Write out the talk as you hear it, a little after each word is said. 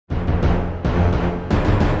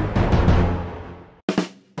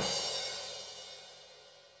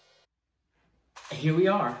here we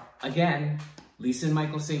are again. Lisa and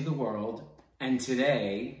Michael Save the World, and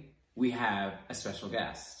today we have a special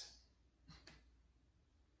guest.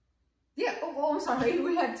 Yeah. Oh, I'm sorry.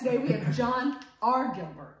 We have John R.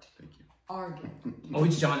 Gilbert. Thank you. R. Gilbert. Oh,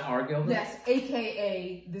 it's John R. Gilbert? Yes,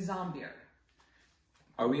 aka the Zombeard.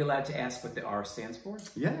 Are we allowed to ask what the R stands for?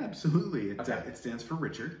 Yeah, absolutely. Okay. It stands for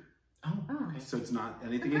Richard. Oh, Oh. So it's not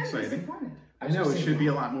anything I'm kind of exciting. disappointed. I know it should be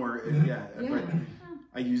a lot more. Yeah, Yeah. but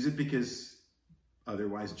I use it because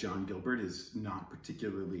otherwise John Gilbert is not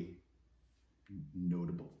particularly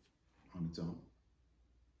notable on its own.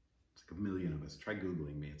 It's like a million of us. Try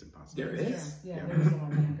Googling me. It's impossible. There is? Yeah, there's a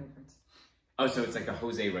lot of John Gilberts. Oh, so it's like a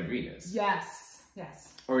Jose Rodriguez? Yes.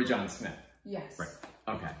 Yes. Or a John Smith? Yes. Right.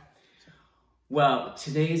 Okay. Well,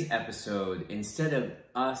 today's episode, instead of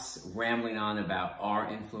us rambling on about our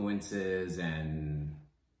influences and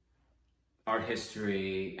art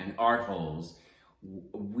history and art holes,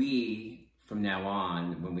 we, from now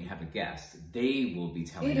on, when we have a guest, they will be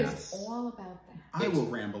telling us. It is all about that. I will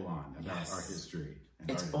ramble on about Yes. art history. And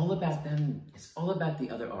It's art all about them. It's all about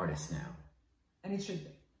the other artists now. And it should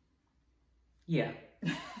be. Yeah.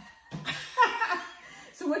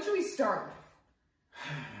 So what should we start with?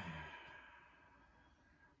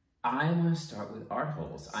 I want to start with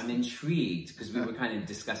Artholes. I'm intrigued because we were kind of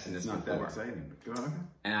discussing this It's not before. that exciting, but go on.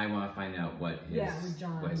 And I want to find out what with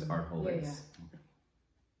John. his art hole Yeah, is.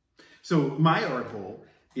 So my art hole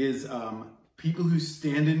is people who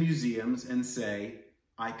stand in museums and say,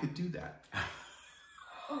 I could do that.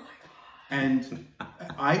 Oh my God. And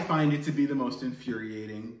I find it to be the most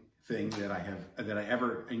infuriating thing that I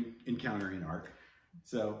ever encounter in art.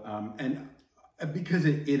 So, and because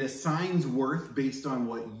it assigns worth based on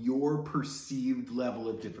what your perceived level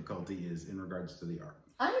of difficulty is in regards to the art.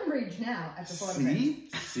 I'm enraged now at the thought of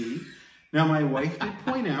it. See? Now my wife did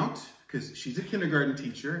point out, because she's a kindergarten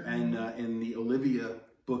teacher, and in the Olivia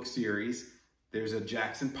book series, there's a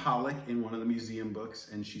Jackson Pollock in one of the museum books,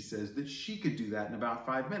 and she says that she could do that in about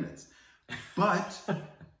 5 minutes. But,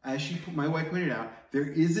 as my wife pointed out, there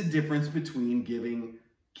is a difference between giving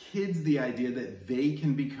kids the idea that they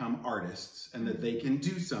can become artists and that they can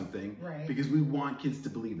do something, Right. because we want kids to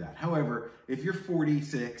believe that. However, if you're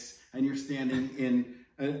 46 and you're standing in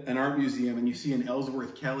an art museum and you see an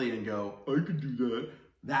Ellsworth Kelly and go, I could do that,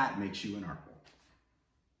 that makes you an art hole.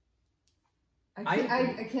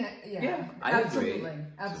 I can't, Yeah, I absolutely, agree.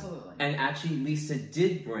 absolutely. And actually, Lisa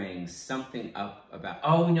did bring something up about.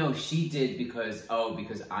 Oh no, she did because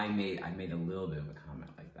I made a little bit of a comment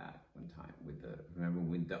like that one time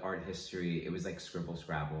with the art history. It was like Scribble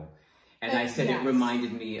Scrabble, and I said yes. it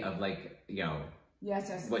reminded me of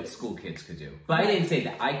Yes. what school kids could do. But I didn't say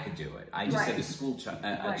that I could do it. I just said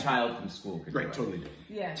Right. a child from school could do it. Right, totally different.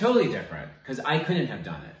 Yeah. Totally different, because I couldn't have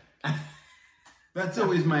done it. That's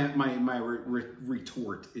always my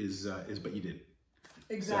retort is, but you did.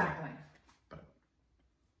 Exactly. So,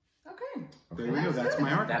 Okay. there we go. That's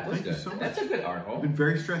my art. That was Thank good. you so much. That's a good art I've hole. been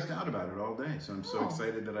very stressed out about it all day, so I'm so Oh.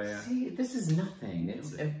 excited that I... See, this is nothing.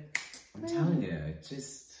 I'm telling you,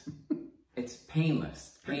 it's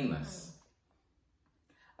painless. Painless.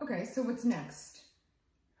 Okay, so what's next?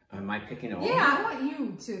 Am I picking all? Yeah, I want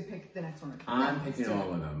you to pick the next one. I'm Yeah, picking let's do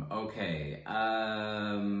all it. of them. Okay.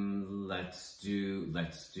 Let's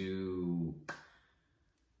do.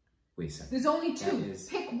 Wait a second. There's only That two. is-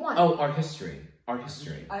 Pick one. Oh, art history. Art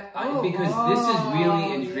history. Oh, Because this is really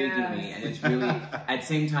oh, intriguing me, yes. and it's really at the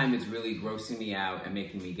same time it's really grossing me out and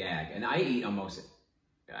making me gag. And I eat almost.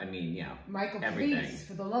 I mean, Michael, everything. please,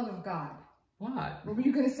 for the love of God. What? What were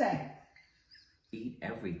you going to say? Eat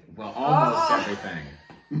everything. Well, almost everything.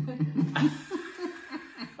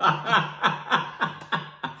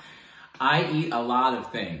 I eat a lot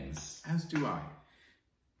of things. As do I.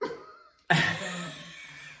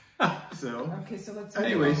 So, Okay, so let's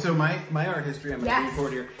anyway, so my art history, I'm going to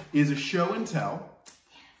record here, is a show and tell.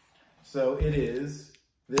 So it is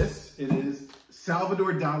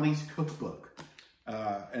Salvador Dali's cookbook.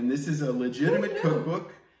 And this is a legitimate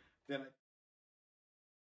cookbook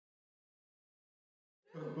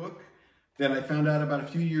that I found out about a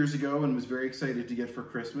few years ago and was very excited to get for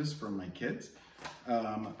Christmas from my kids.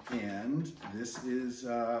 And this is,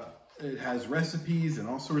 it has recipes and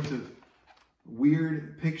all sorts of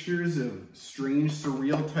weird pictures of strange,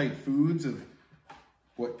 surreal type foods of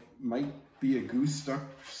what might be a goose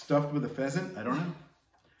stuffed with a pheasant. I don't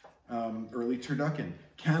know. Early turducken.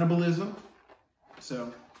 Cannibalism.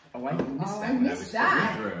 So. Oh, I missed that. I missed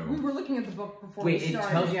that. Through. We were looking at the book before Wait, we it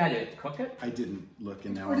started. tells you how to cook it? I didn't look,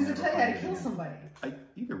 and now Or I'll does it never tell you how find to it kill again. somebody?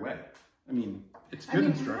 Either way. I mean, it's good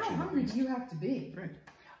instruction. How hungry do you have to be? Right.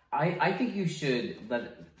 I think you should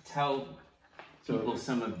people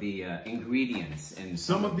some of the ingredients and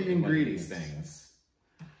some of the ingredients. Things.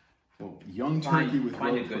 Well, young turkey with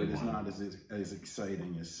Roquefort Roquefort is not as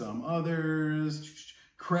exciting as some others.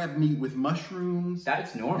 Crab meat with mushrooms.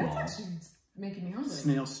 That's normal. That's actually making me hungry.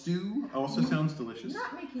 Snail stew also sounds delicious.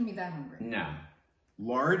 Not making me that hungry. No.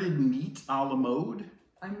 Larded meat a la mode.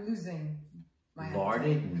 I'm losing my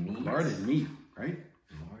Larded meat. Larded meat, right?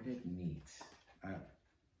 Larded meat.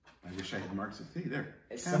 I wish I had marks of there.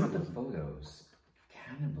 Some of the photos,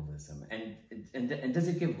 cannibalism, and does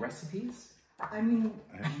it give recipes? I mean,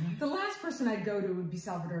 the last person I'd go to would be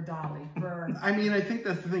Salvador Dali. I mean, I think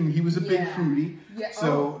that's the thing. He was a big foodie,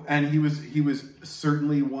 and he was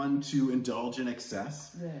certainly one to indulge in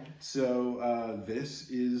excess. Yeah. So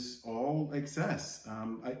this is all excess.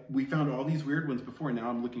 We found all these weird ones before. Now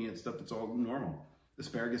I'm looking at stuff that's all normal.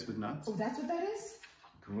 Asparagus with nuts. Oh, that's what that is?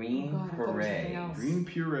 Green puree. Green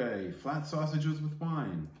puree. Flat sausages with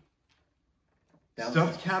wine.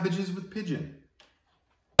 Stuffed cabbages with pigeon.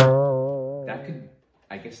 That could,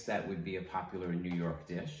 I guess that would be a popular New York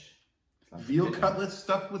dish. Veal cutlets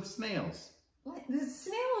stuffed with snails. What? The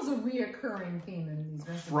snail is a reoccurring theme in these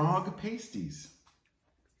recipes. Frog pasties.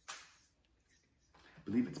 I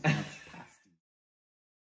believe it's pronounced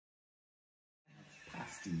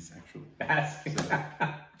pasties, actually. Pasties.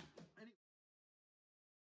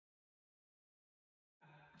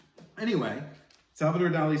 Anyway, Salvador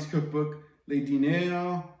Dali's cookbook, Les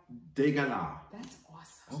Dîners de Gala. That's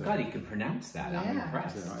awesome. Oh God, he could pronounce that. I'm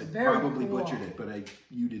impressed. So I probably butchered it, but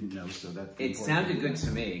you didn't know, so that's. It sounded good to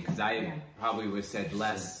me because I probably would have said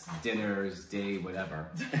less dinners, day, whatever.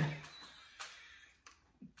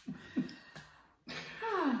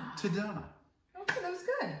 Ta-da! Okay, that was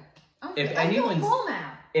good. I feel full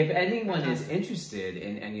now. If anyone is interested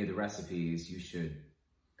in any of the recipes, you should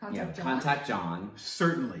contact John.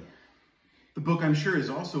 Certainly. The book, I'm sure, is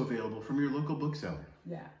also available from your local bookseller.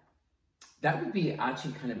 Yeah. That would be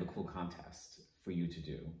actually kind of a cool contest for you to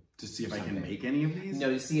do. To see if I can make any of these? No,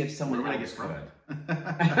 to see if someone else could.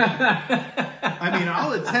 I mean,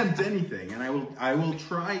 I'll attempt anything, and I will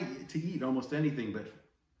try to eat almost anything, but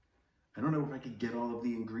I don't know if I could get all of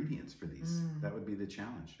the ingredients for these. That would be the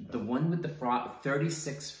challenge. The one with the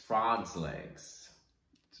 36 frog's legs.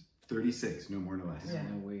 36, no more, no less. I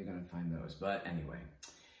don't know where you're gonna find those, but anyway.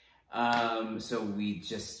 So we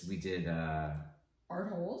did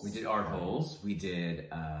Artholes. We did Artholes. We did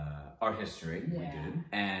art history. Yeah. We did,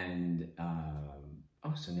 and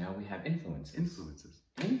so now we have influences.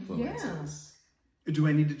 Influences. Yeah. Do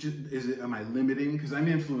I need to am I limiting? Because I'm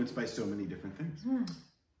influenced by so many different things.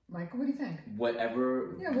 Michael, what do you think?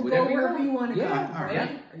 Whatever. Yeah, we'll go wherever you want to go. All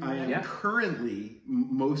right. I am currently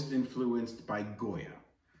most influenced by Goya.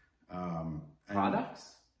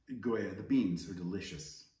 Products? Goya, the beans are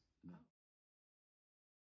delicious.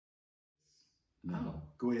 No. Oh.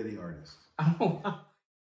 Goya the artist. Oh.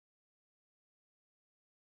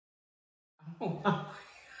 Oh.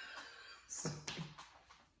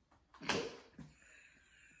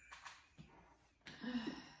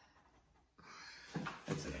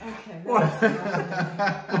 Okay.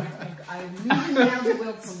 I'm losing now the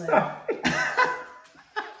will to live.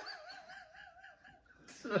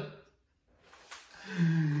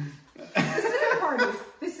 The sad part is,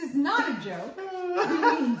 this is not a joke.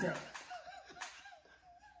 He means it.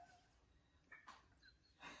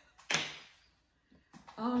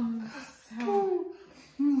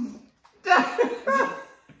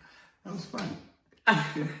 That was fun.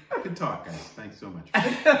 Good talk, guys. Thanks so much.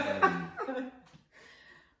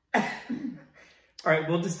 All right,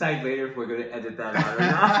 we'll decide later if we're going to edit that out or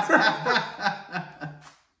not.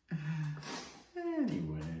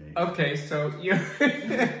 Anyway. Okay, so you're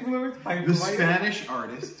the Spanish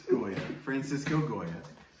artist Goya, Francisco Goya.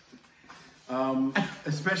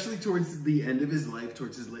 Especially towards the end of his life,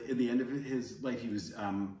 at the end of his life, he was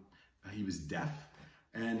deaf,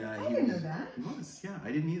 and I didn't know that. He was, yeah,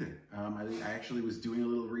 I didn't either. I actually was doing a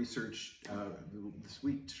little research this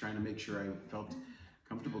week, trying to make sure I felt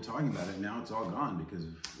comfortable talking about it. Now it's all gone because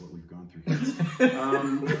of what we've gone through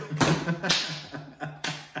here.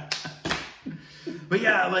 But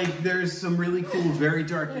yeah, like there's some really cool, very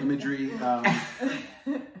dark imagery.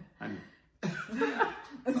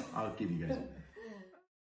 I'll give you guys.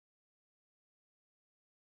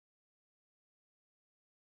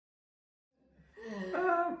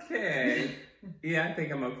 Okay. Yeah, I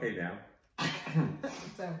think I'm okay now.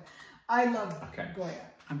 So, I love Goya.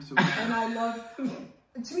 I'm so and I love,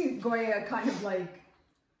 to me, Goya kind of like,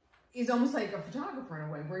 is almost like a photographer in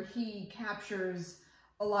a way, where he captures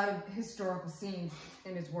a lot of historical scenes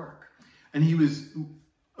in his work. And he was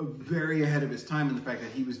very ahead of his time in the fact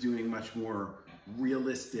that he was doing much more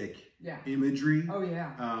realistic Yeah. imagery. Oh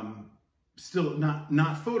yeah. Still not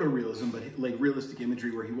photorealism, but like realistic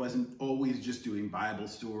imagery where he wasn't always just doing Bible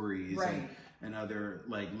stories Right. and other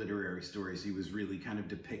like literary stories. He was really kind of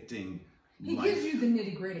depicting He life. gives you the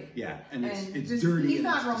nitty gritty. Yeah, and it's just, dirty. He's and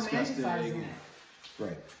not it's disgusting. romanticizing it.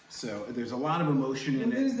 Right. So there's a lot of emotion We're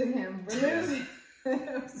in it. losing him. We're losing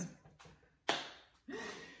him.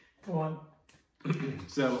 Go on.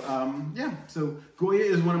 So yeah, so Goya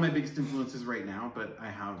is one of my biggest influences right now, but I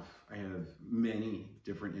have many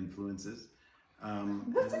different influences.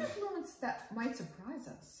 What's an influence that might surprise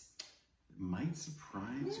us? Might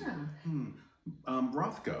surprise Yeah. you.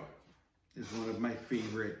 Rothko is one of my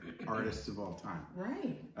favorite artists of all time.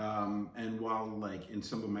 Right. And while like in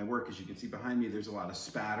some of my work, as you can see behind me, there's a lot of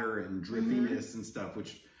spatter and drippiness and stuff,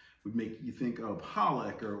 which would make you think of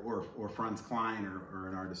Pollock or Franz Klein or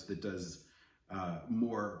an artist that does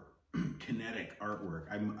more kinetic artwork.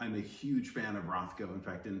 I'm a huge fan of Rothko. In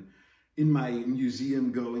fact, in my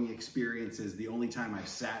museum going experiences, the only time I've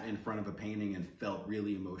sat in front of a painting and felt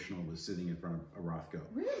really emotional was sitting in front of a Rothko.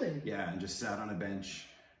 Really? Yeah, and just sat on a bench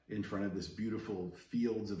in front of this beautiful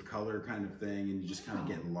fields of color kind of thing, and you just kind of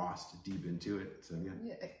get lost deep into it. So yeah.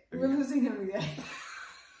 We're losing him again.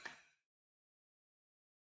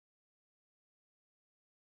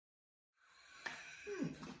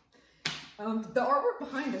 The artwork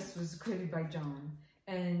behind us was created by John,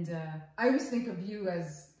 and I always think of you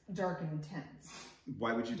as dark and intense.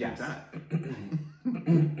 Why would you think that?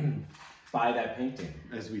 Buy that painting.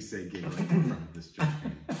 As we say, Gilbert, from this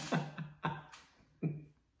judgment.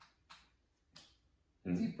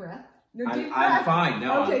 Deep breath. No deep breath. I'm fine.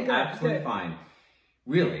 No, okay, I'm good, absolutely good. fine.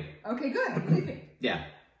 Really. Okay, good. I'm leaving. Yeah.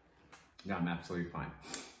 No, I'm absolutely fine.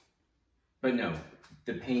 But no,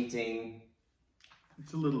 the painting.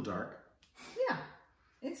 It's a little dark. Yeah,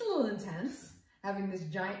 it's a little intense having this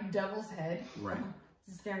giant devil's head Right.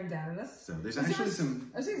 staring down at us. So there's actually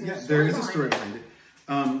some. Yeah, there is a story behind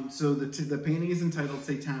it. So the painting is entitled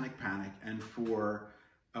Satanic Panic, and for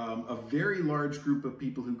a very large group of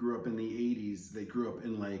people who grew up in the 80s, they grew up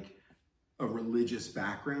in like a religious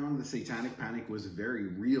background. The Satanic Panic was a very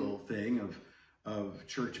real thing of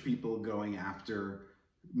church people going after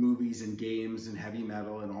movies and games and heavy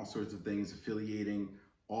metal and all sorts of things, affiliating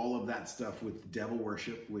all of that stuff with devil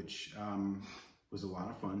worship, which was a lot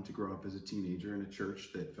of fun to grow up as a teenager in a church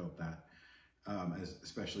that felt that,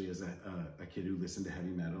 especially as a kid who listened to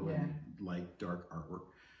heavy metal and liked dark artwork,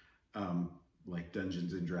 like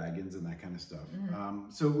Dungeons and Dragons and that kind of stuff.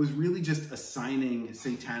 So it was really just assigning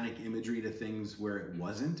satanic imagery to things where it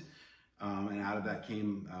wasn't. And out of that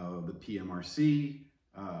came the PMRC,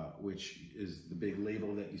 which is the big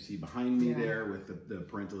label that you see behind me there with the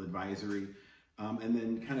parental advisory. And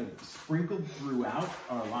then kind of sprinkled throughout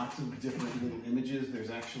are lots of different little images. There's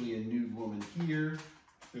actually a nude woman here.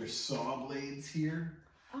 There's saw blades here.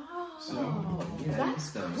 Oh, So, yeah, that's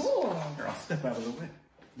those. cool. Here, I'll step out of the way.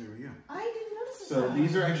 There we go. I didn't notice So that.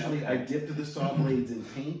 these are actually, I dipped the saw blades in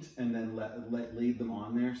paint and then laid them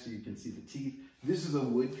on there so you can see the teeth. This is a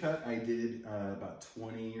woodcut I did about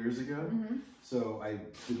 20 years ago. So I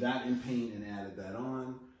did that in paint and added that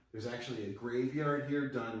on. There's actually a graveyard here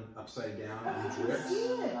done upside down in drips.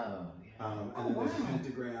 And then there's a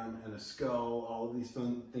pentagram and a skull, all of these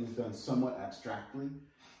things done somewhat abstractly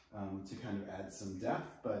to kind of add some depth.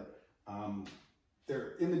 But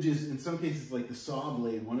they're images, in some cases, like the saw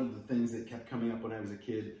blade. One of the things that kept coming up when I was a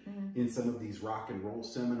kid in some of these rock and roll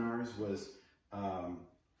seminars was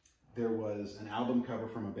there was an album cover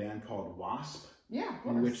from a band called Wasp. Yeah, of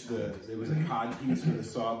course. In which there was a cod piece with a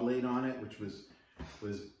saw blade on it, which was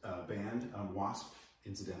banned. Wasp,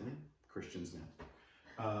 incidentally, Christians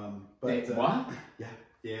now. What?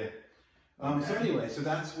 Yeah. So anyway, so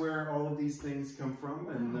that's where all of these things come from,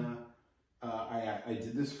 and I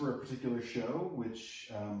did this for a particular show,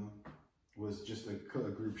 which was just a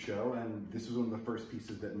group show, and this was one of the first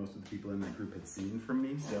pieces that most of the people in that group had seen from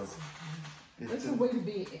me. So that's a way to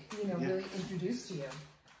be, really introduced to you.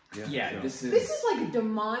 Yeah, so. this is like a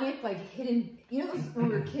demonic, like hidden. You know, when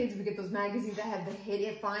we were kids, we get those magazines that have the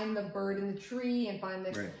hidden, find the bird in the tree and find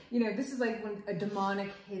the. Right. This is like when a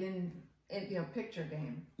demonic hidden, picture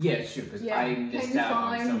game. Yeah, it's true, because I missed out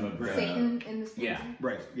on some of the Satan in this. Yeah.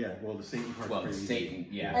 Right. Yeah. Well, the Satan part. Well, Satan.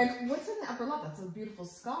 Yeah. And what's in the upper left? That's a beautiful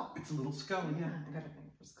skull. It's a little skull. Yeah. I got a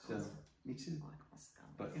thing for skulls. So, me too. I like my skull.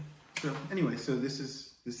 But yeah. So anyway, so this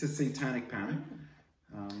is Satanic Panic.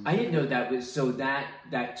 I didn't know that was so.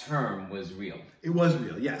 That term was real. It was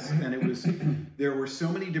real, yes, and it was. There were so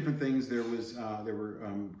many different things. There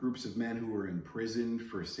were groups of men who were imprisoned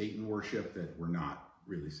for Satan worship that were not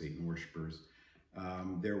really Satan worshipers.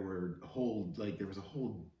 There was a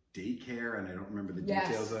whole daycare, and I don't remember the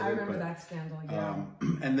details of it. I remember that scandal. Yeah.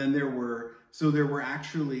 And then there were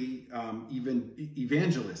actually even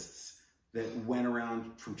evangelists that went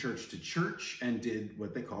around from church to church and did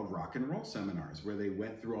what they called rock and roll seminars, where they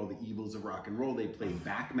went through all the evils of rock and roll. They played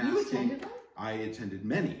backmasking. You attended them? I attended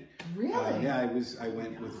many. Really? Yeah, I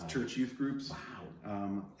went with church youth groups.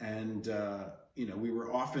 Wow. You know, we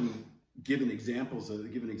were often given examples of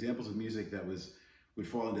music that would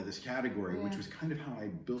fall into this category, which was kind of how I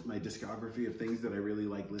built my discography of things that I really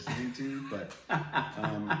like listening to.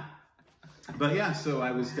 But yeah, so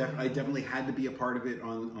I definitely had to be a part of it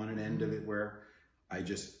on an end of it where I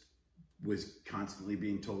just was constantly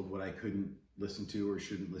being told what I couldn't listen to or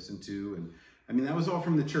shouldn't listen to. And I mean, that was all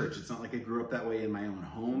from the church. It's not like I grew up that way in my own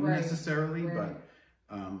home necessarily,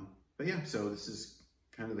 but yeah, so this is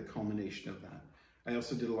kind of the culmination of that. I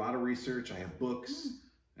also did a lot of research. I have books,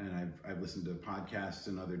 and I've listened to podcasts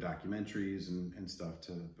and other documentaries and stuff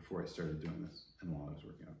before I started doing this and while I was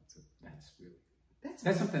working on it. So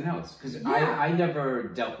that's something else, because I never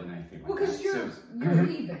dealt with anything like that. Well, because you're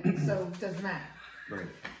leaving, so it doesn't matter. Right.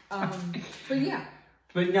 But yeah.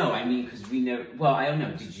 But no, I mean, because we never, well, I don't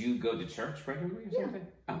know, did you go to church regularly or something?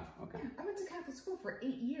 Oh, okay. Yeah, I went to Catholic school for 8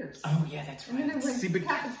 years. Oh, yeah, that's right. And then I went See, but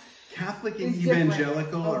Catholic and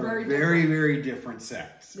evangelical are very, very different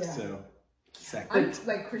sects. Yeah. So, I'm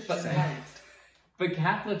like Christian light. But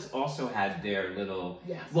Catholics also had their little,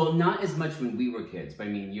 well, not as much when we were kids, but I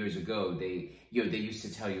mean, years ago, they used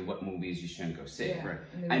to tell you what movies you shouldn't go see. Right.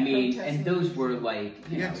 I mean, and those were like,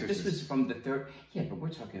 you know, this was from the but we're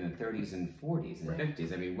talking the 30s and 40s and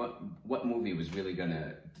 50s. I mean, what movie was really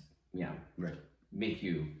gonna, you know, make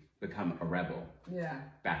you become a rebel? Yeah.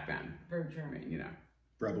 Back then. Very true. I mean, you know.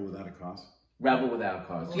 Rebel Without a Cause. Rebel Without a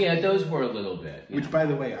Cause. Yeah, those were a little bit. Which, by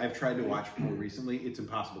the way, I've tried to watch more recently. It's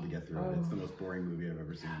impossible to get through it. It's the most boring movie I've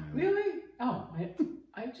ever seen in my life. Really? Oh,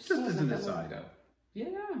 I just as an aside. Yeah.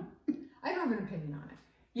 I don't have an opinion on it.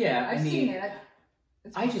 Yeah, I've seen it.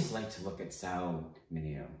 I just like to look at Sal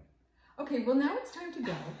Mineo. Okay, well now it's time to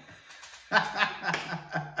go.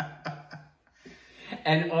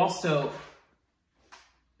 And also,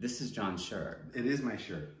 this is John's shirt. It is my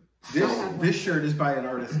shirt. This shirt is by an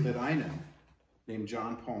artist that I know, named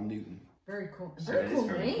John Paul Newton. Very cool. Very cool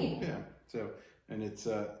name. Cool. Yeah. So, and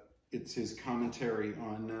it's his commentary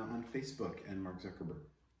on Facebook and Mark Zuckerberg.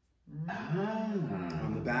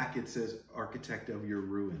 On the back it says "Architect of Your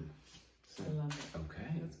Ruin." So, I love it.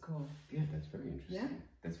 Okay. That's cool. Yeah, that's very interesting. Yeah.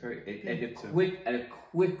 That's very. At a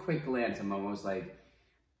quick glance, I'm almost like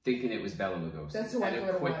thinking it was Bela Lugosi. That's who I thought it was.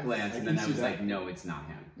 At a quick glance, and then I was like, no, it's not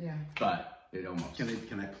him. Yeah. But it almost.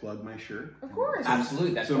 Can I plug my shirt? Of course.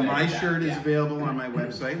 Absolutely. That's so my shirt is available on my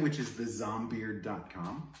website, which is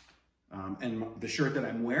thezombeard.com. And the shirt that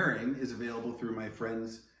I'm wearing is available through my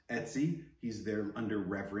friend's Etsy. He's there under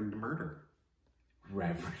Reverend Murder.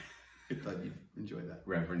 Reverend. I thought you'd enjoy that.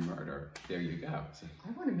 Reverend Murder. There you go. So.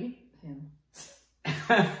 I want to meet him.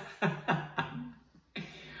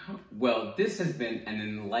 Well, this has been an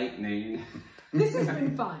enlightening... This has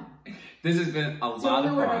been fun. This has been a lot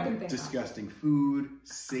of fun. Disgusting food,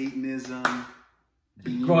 Satanism,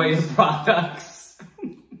 beans. Goya products.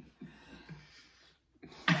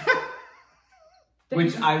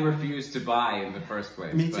 Which I refused to buy in the first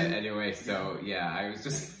place. Me too. But anyway, so yeah, I was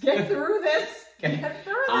just... Get through this. Get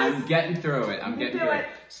through this. I'm getting through it. I'm getting through it.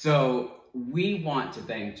 So we want to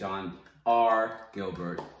thank John R.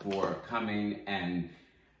 Gilbert for coming and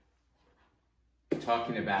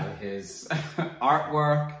talking about his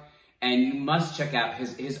artwork. And you must check out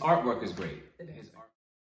his artwork is great.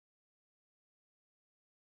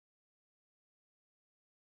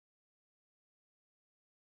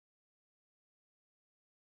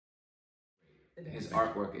 His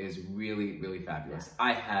artwork is really, really fabulous.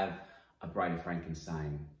 I have a Bride of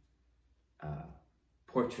Frankenstein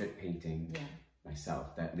portrait painting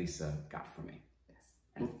myself that Lisa got for me.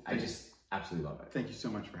 Yes. I just absolutely love it. Thank you so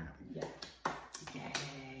much for having me.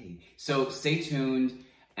 Yay. So stay tuned,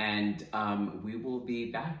 and we will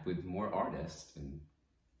be back with more artists. And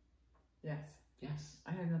Yes.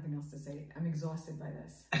 I have nothing else to say. I'm exhausted by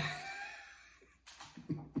this.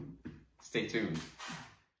 Stay tuned.